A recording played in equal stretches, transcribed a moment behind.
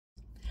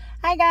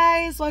Hi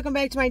guys, welcome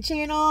back to my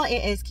channel.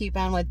 It is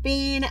Coupon with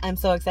Bean. I'm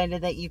so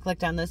excited that you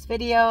clicked on this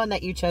video and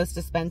that you chose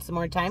to spend some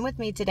more time with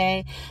me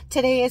today.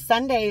 Today is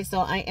Sunday, so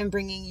I am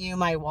bringing you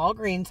my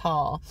Walgreens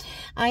haul.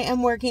 I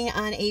am working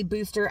on a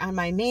booster on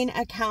my main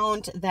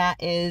account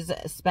that is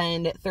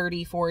spend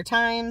 34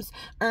 times,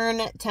 earn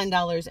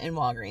 $10 in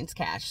Walgreens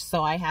cash.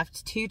 So I have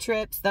 2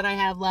 trips that I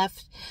have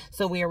left,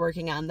 so we are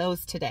working on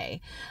those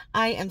today.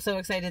 I am so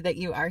excited that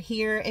you are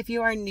here. If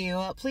you are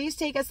new, please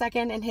take a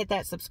second and hit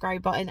that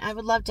subscribe button. I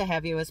would love to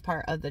have you as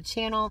part of the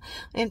channel,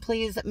 and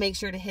please make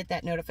sure to hit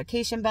that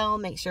notification bell.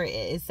 Make sure it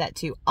is set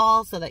to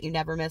all so that you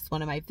never miss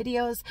one of my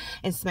videos,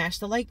 and smash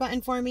the like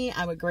button for me.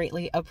 I would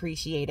greatly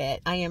appreciate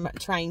it. I am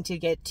trying to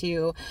get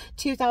to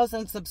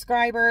 2,000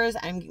 subscribers.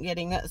 I'm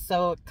getting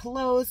so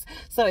close,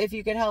 so if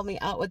you could help me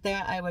out with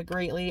that, I would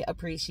greatly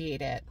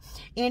appreciate it.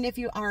 And if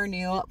you are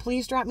new,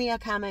 please drop me a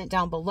comment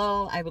down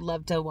below. I would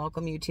love to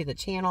welcome you to the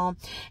channel.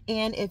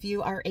 And if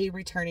you are a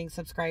returning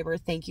subscriber,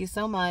 thank you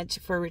so much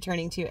for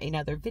returning to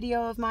another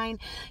video of mine.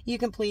 You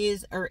can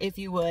please, or if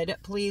you would,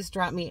 please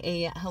drop me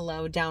a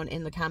hello down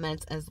in the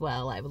comments as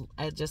well.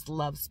 I just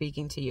love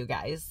speaking to you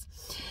guys.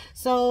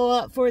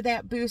 So for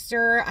that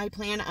booster, I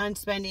plan on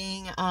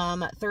spending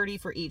 30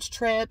 for each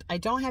trip. I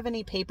don't have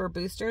any paper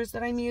boosters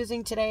that I'm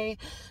using today,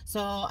 so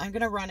I'm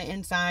gonna run it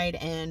inside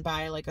and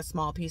buy like a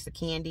small piece of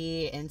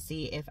candy and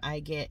see if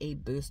I get a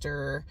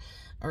booster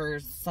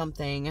or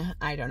something.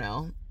 I don't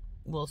know.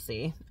 We'll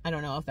see. I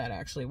don't know if that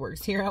actually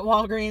works here at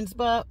Walgreens,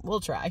 but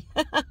we'll try.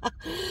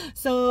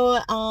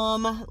 So,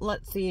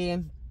 let's see.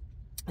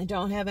 I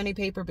don't have any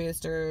paper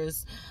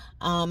boosters.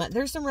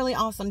 There's some really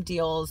awesome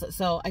deals.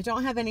 So I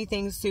don't have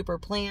anything super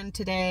planned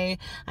today.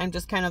 I'm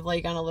just kind of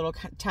like on a little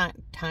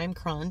time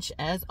crunch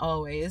as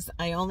always.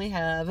 I only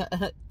have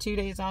 2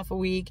 days off a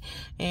week,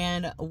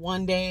 and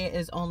 1 day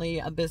is only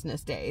a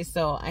business day.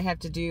 So I have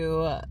to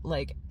do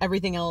like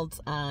everything else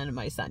on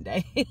my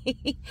Sunday.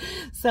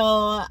 So,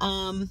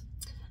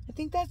 I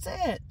think that's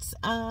it.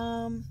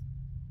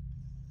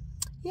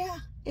 Yeah,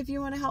 if you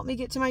want to help me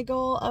get to my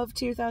goal of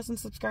 2,000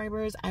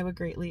 subscribers, I would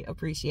greatly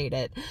appreciate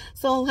it.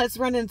 So let's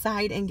run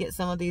inside and get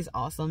some of these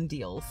awesome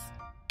deals.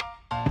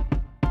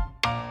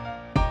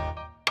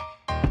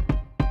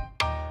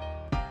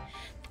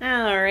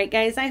 Alright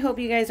guys, I hope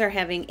you guys are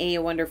having a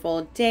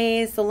wonderful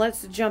day. So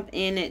let's jump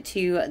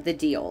into the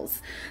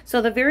deals.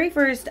 So the very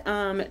first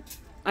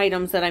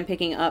items that I'm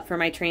picking up for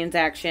my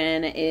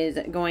transaction is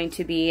going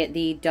to be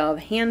the Dove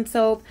hand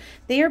soap.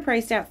 They are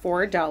priced at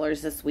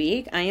 $4 this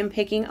week. I am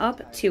picking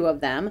up 2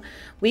 of them.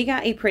 We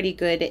got a pretty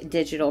good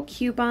digital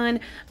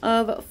coupon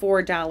of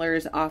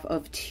 $4 off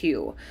of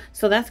 2.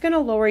 So that's going to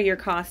lower your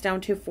cost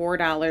down to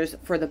 $4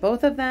 for the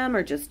both of them,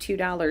 or just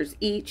 $2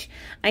 each.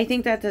 I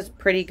think that's a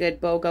pretty good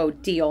BOGO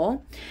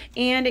deal.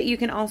 And you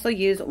can also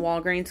use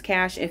Walgreens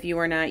cash if you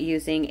are not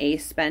using a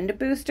spend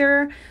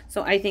booster.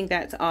 So I think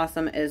that's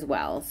awesome as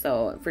well.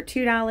 So for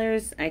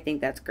 $2, I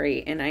think that's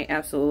great, and I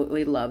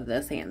absolutely love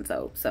this hand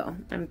soap, so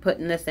I'm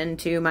putting this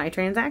into my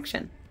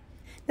transaction.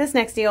 This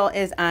next deal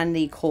is on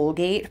the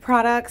Colgate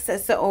products,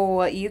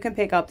 so you can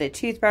pick up the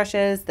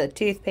toothbrushes, the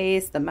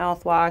toothpaste, the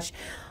mouthwash,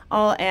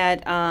 all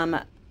at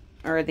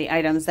or the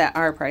items that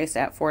are priced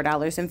at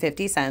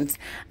 $4.50.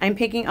 I'm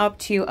picking up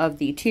 2 of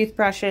the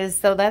toothbrushes,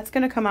 so that's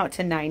going to come out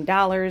to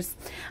 $9.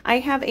 I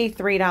have a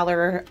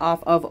 $3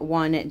 off of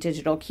 1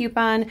 digital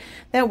coupon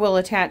that will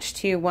attach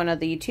to one of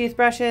the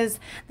toothbrushes.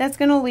 That's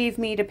going to leave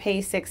me to pay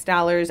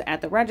 $6 at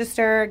the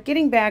register.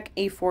 Getting back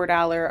a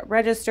 $4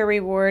 register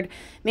reward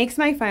makes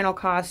my final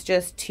cost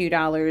just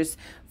 $2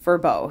 for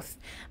both.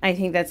 I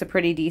think that's a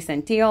pretty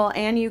decent deal,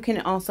 and you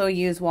can also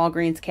use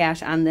Walgreens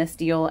cash on this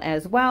deal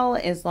as well,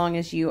 as long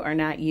as you are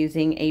not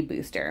using a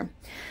booster.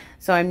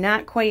 So I'm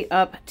not quite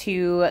up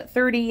to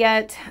 30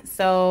 yet,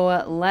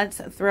 so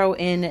let's throw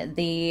in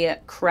the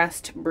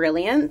Crest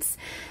Brilliance.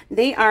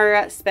 They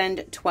are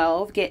spend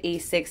 12, get a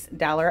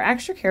 $6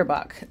 extra care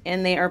buck,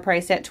 and they are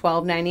priced at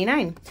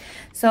 $12.99.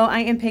 So I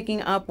am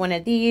picking up one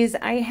of these.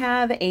 I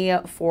have a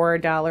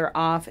 $4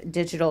 off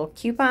digital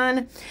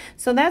coupon,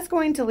 so that's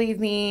going to leave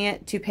me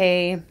to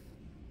pay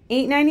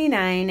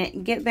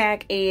 $8.99, get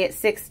back a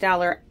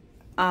 $6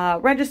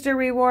 register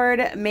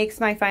reward, makes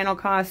my final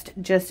cost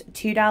just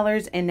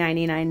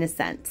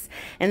 $2.99.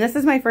 And this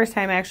is my first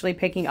time actually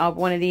picking up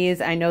one of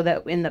these. I know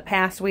that in the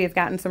past we have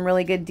gotten some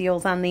really good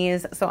deals on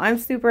these, so I'm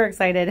super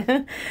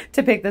excited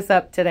to pick this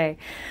up today.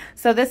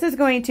 So this is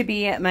going to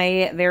be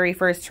my very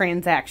first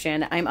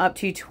transaction. I'm up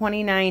to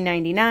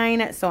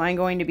 $29.99, so I'm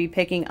going to be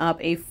picking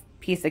up a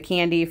piece of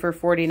candy for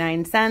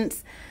 49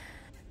 cents.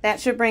 That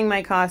should bring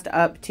my cost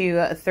up to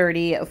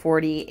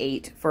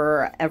 $30.48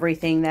 for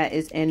everything that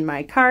is in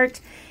my cart.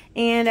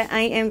 And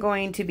I am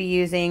going to be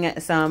using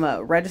some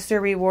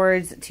register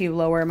rewards to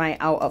lower my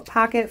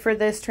out-of-pocket for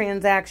this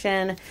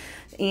transaction.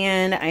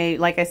 And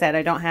like I said,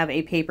 I don't have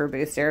a paper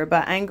booster,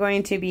 but I'm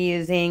going to be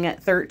using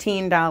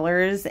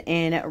 $13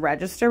 in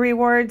register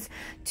rewards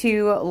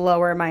to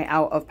lower my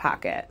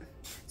out-of-pocket.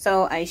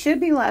 So I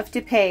should be left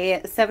to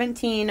pay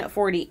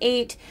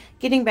 $17.48,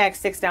 getting back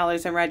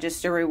 $6 in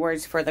register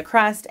rewards for the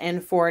crust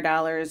and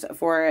 $4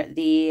 for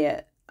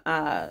the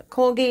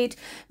Colgate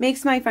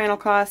makes my final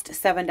cost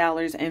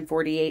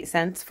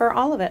 $7.48 for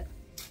all of it.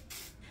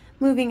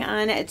 Moving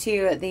on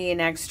to the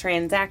next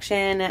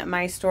transaction,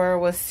 my store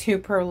was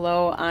super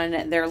low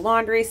on their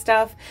laundry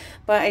stuff,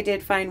 but I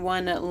did find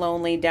one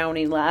lonely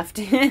downy left.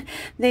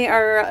 They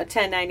are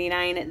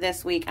 $10.99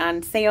 this week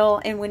on sale,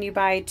 and when you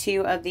buy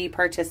 2 of the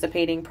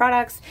participating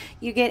products,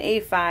 you get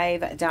a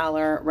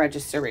 $5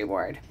 register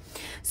reward.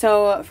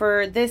 So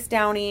for this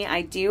downy,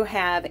 I do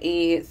have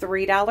a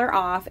 $3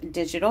 off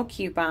digital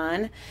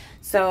coupon.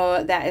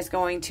 So that is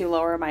going to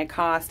lower my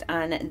cost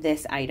on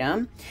this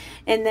item.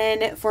 And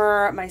then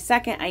for my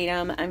second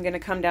item, I'm going to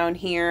come down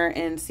here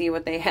and see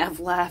what they have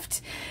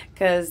left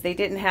because they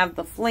didn't have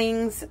the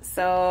flings.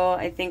 So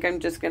I think I'm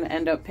just going to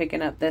end up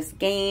picking up this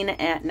Gain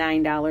at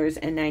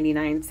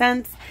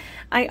 $9.99.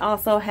 I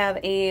also have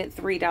a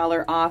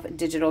 $3 off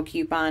digital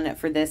coupon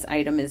for this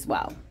item as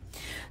well.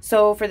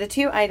 So for the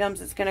 2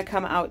 items, it's going to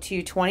come out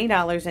to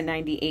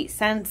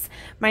 $20.98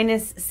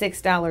 minus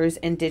 $6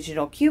 in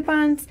digital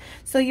coupons.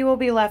 So you will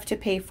be left to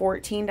pay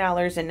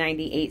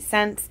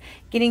 $14.98.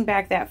 Getting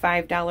back that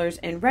 $5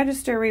 in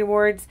register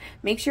rewards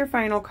makes your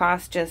final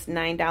cost just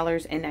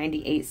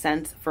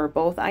 $9.98 for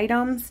both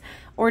items,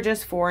 or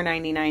just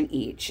 $4.99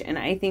 each. And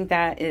I think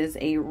that is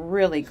a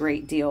really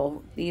great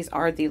deal. These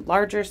are the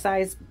larger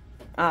size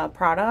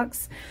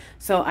products,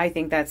 so I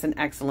think that's an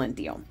excellent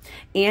deal.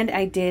 And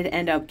I did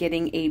end up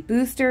getting a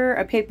booster,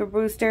 a paper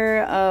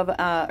booster of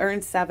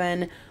earn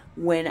 7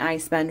 when I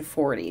spend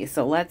 40.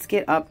 So let's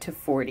get up to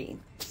 40.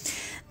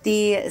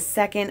 The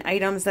second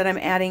items that I'm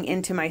adding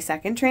into my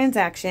second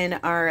transaction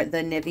are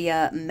the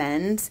Nivea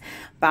Men's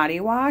Body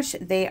Wash.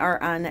 They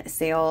are on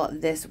sale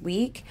this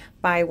week.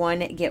 Buy one,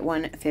 get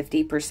one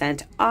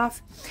 50%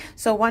 off.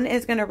 So one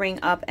is going to ring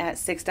up at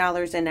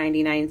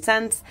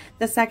 $6.99.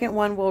 The second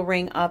one will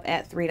ring up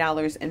at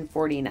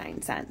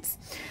 $3.49.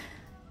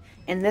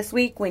 And this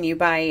week, when you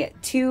buy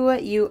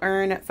 2, you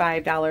earn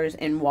 $5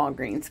 in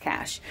Walgreens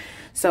cash.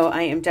 So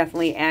I am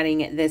definitely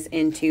adding this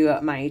into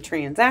my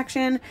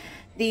transaction.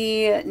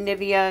 The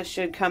Nivea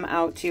should come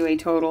out to a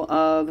total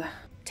of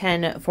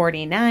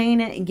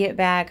 $10.49. Get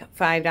back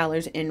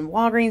 $5 in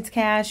Walgreens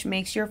cash.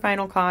 Makes your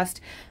final cost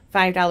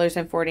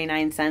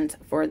 $5.49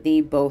 for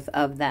the both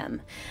of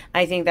them.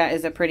 I think that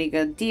is a pretty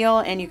good deal,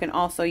 and you can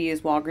also use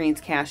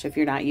Walgreens cash if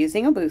you're not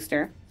using a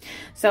booster.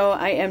 So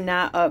I am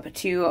not up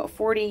to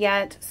 40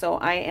 yet, so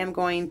I am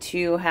going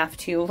to have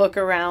to look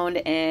around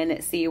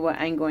and see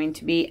what I'm going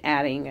to be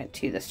adding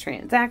to this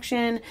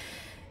transaction,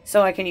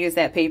 so I can use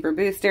that paper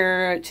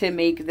booster to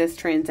make this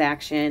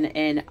transaction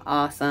an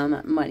awesome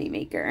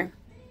moneymaker.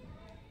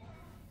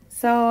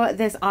 So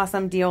this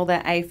awesome deal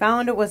that I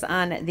found was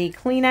on the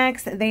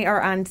Kleenex. They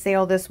are on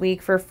sale this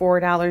week for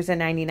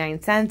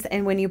 $4.99.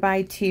 And when you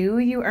buy 2,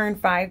 you earn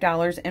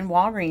 $5 in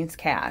Walgreens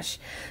cash.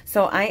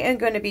 So I am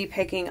going to be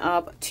picking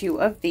up 2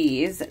 of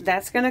these.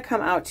 That's going to come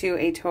out to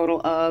a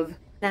total of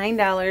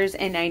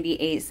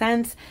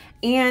 $9.98.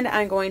 And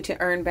I'm going to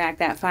earn back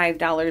that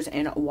 $5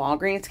 in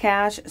Walgreens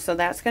cash. So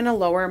that's going to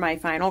lower my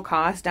final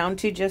cost down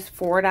to just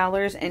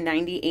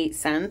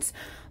 $4.98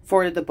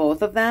 for the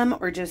both of them,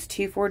 or just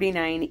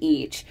 $2.49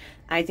 each.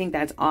 I think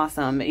that's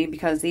awesome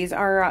because these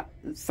are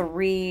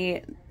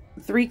three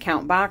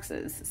count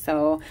boxes.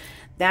 So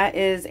that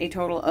is a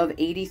total of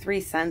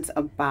 83 cents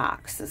a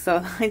box.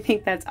 So I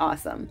think that's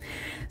awesome.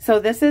 So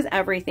this is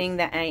everything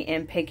that I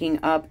am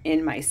picking up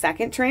in my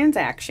second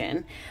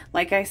transaction.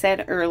 Like I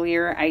said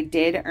earlier, I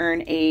did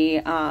earn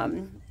a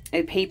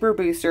paper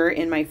booster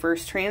in my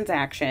first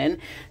transaction.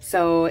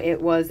 So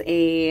it was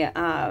a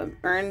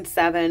earn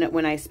 7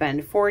 when I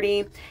spend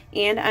 40,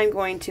 and I'm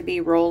going to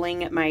be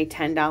rolling my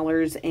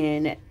 $10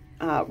 in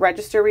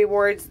register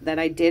rewards that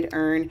I did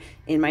earn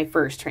in my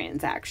first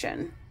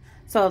transaction.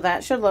 So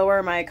that should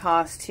lower my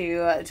cost to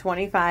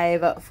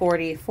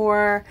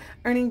 $25.44,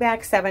 earning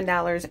back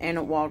 $7 in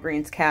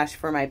Walgreens cash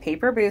for my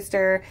paper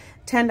booster,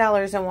 $10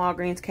 in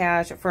Walgreens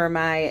cash for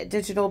my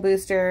digital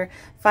booster,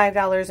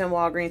 $5 in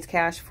Walgreens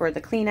cash for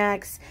the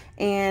Kleenex,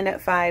 and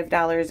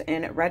 $5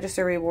 in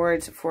register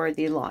rewards for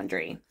the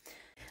laundry.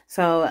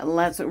 So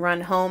let's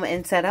run home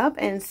and set up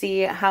and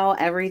see how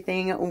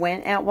everything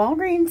went at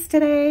Walgreens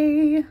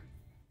today.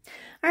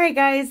 All right,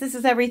 guys, this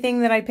is everything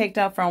that I picked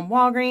up from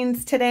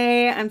Walgreens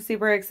today. I'm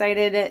super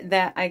excited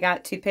that I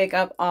got to pick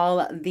up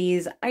all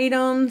these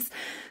items.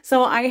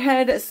 So I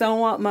had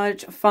so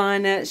much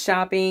fun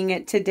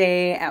shopping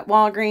today at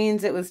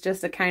Walgreens. It was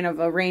just a kind of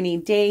a rainy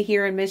day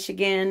here in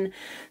Michigan.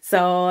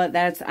 So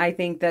I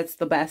think that's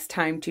the best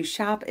time to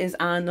shop, is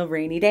on the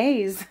rainy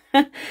days.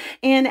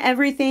 And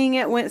everything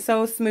went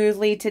so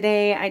smoothly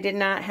today. I did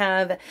not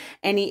have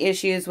any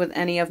issues with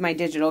any of my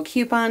digital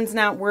coupons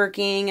not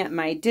working.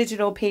 My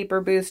digital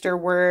paper booster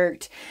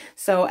worked.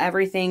 So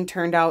everything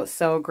turned out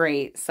so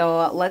great.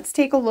 So let's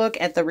take a look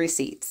at the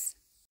receipts.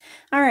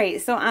 All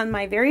right, so on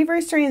my very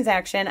first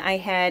transaction, I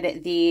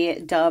had the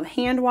Dove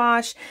hand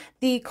wash,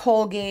 the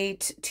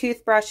Colgate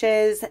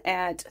toothbrushes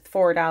at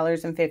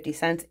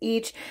 $4.50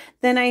 each.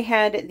 Then I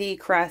had the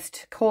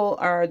Crest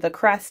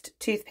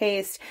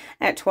toothpaste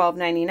at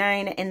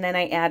 $12.99, and then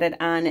I added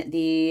on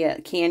the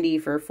candy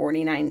for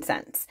 49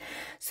 cents.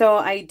 So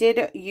I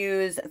did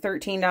use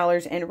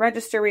 $13 in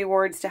register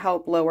rewards to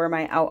help lower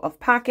my out of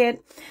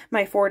pocket.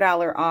 My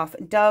 $4 off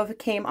Dove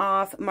came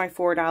off, my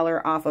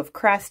 $4 off of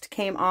Crest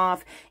came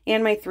off,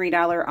 and my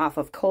 $3 off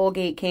of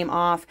Colgate came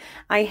off.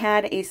 I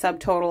had a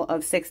subtotal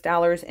of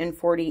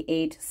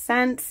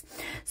 $6.48.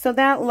 So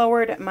that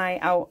lowered my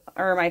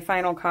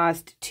final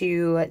cost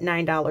to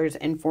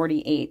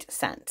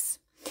 $9.48.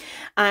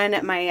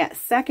 On my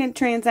second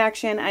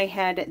transaction, I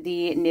had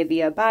the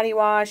Nivea body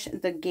wash,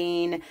 the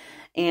Gain,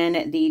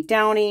 and the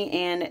Downy,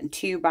 and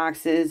 2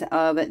 boxes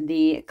of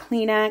the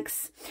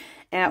Kleenex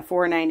at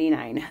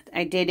 $4.99.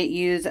 I did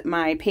use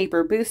my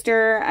paper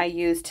booster. I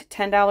used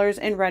 $10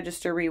 in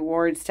register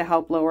rewards to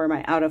help lower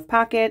my out of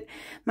pocket.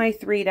 My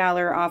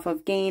 $3 off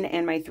of Gain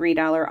and my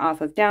 $3 off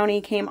of Downy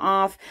came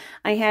off.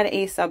 I had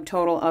a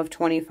subtotal of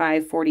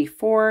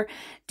 $25.44.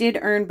 Did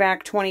earn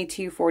back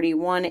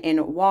 $22.41 in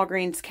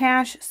Walgreens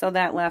cash, so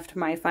that left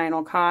my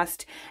final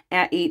cost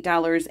at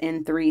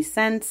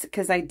 $8.03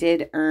 because I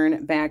did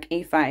earn back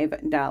a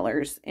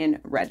 $5 in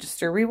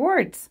register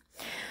rewards.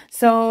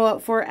 So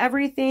for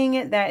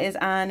everything that is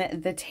on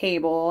the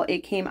table, it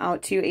came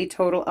out to a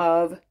total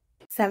of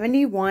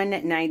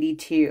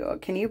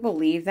 $71.92. Can you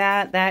believe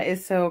that? That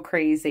is so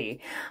crazy.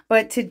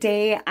 But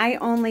today I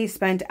only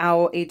spent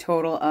out a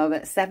total of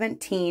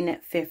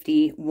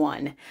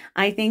 $17.51.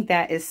 I think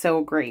that is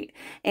so great.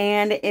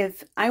 And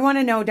if I want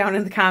to know down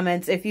in the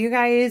comments if you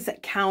guys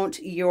count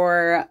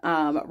your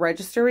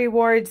register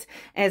rewards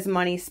as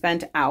money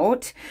spent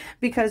out,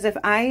 because if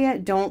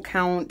I don't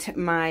count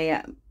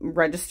my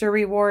register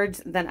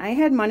rewards, then I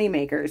had money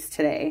makers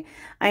today.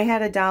 I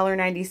had a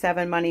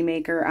 $1.97 money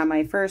maker on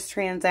my first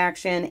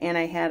transaction, and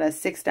I had a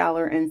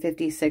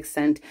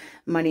 $6.56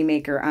 money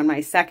maker on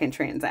my second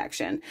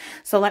transaction.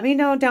 So let me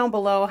know down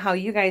below how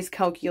you guys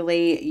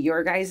calculate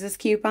your guys'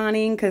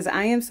 couponing, because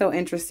I am so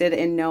interested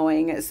in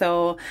knowing.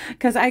 So,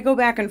 because I go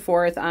back and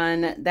forth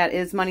on that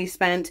is money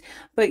spent,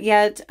 but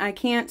yet I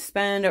can't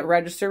spend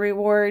register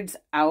rewards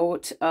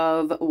out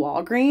of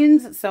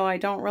Walgreens, so I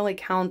don't really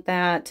count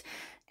that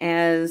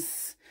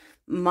as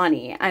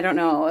money. I don't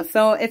know.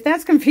 So if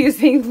that's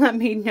confusing, let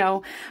me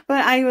know.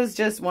 But I was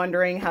just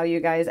wondering how you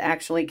guys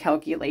actually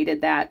calculated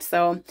that.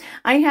 So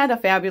I had a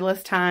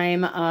fabulous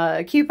time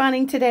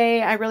couponing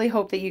today. I really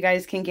hope that you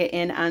guys can get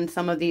in on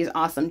some of these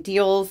awesome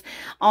deals.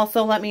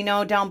 Also, let me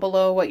know down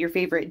below what your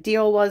favorite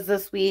deal was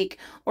this week,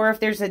 or if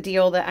there's a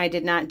deal that I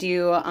did not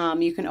do.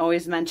 You can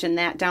always mention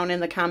that down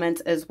in the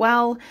comments as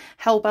well.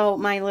 Help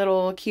out my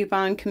little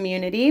coupon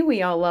community.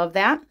 We all love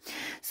that.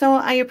 So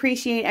I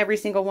appreciate every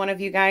single one of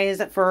you guys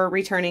for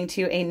returning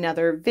to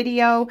another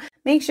video.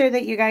 Make sure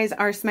that you guys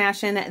are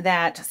smashing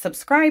that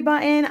subscribe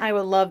button. I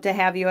would love to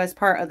have you as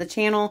part of the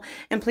channel.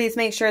 And please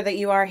make sure that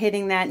you are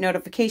hitting that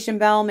notification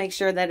bell. Make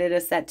sure that it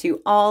is set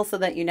to all so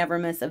that you never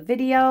miss a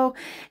video.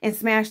 And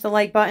smash the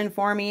like button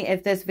for me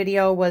if this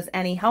video was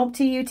any help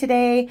to you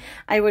today.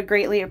 I would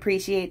greatly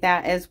appreciate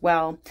that as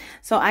well.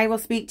 So I will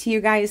speak to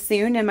you guys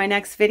soon in my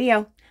next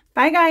video.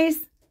 Bye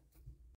guys.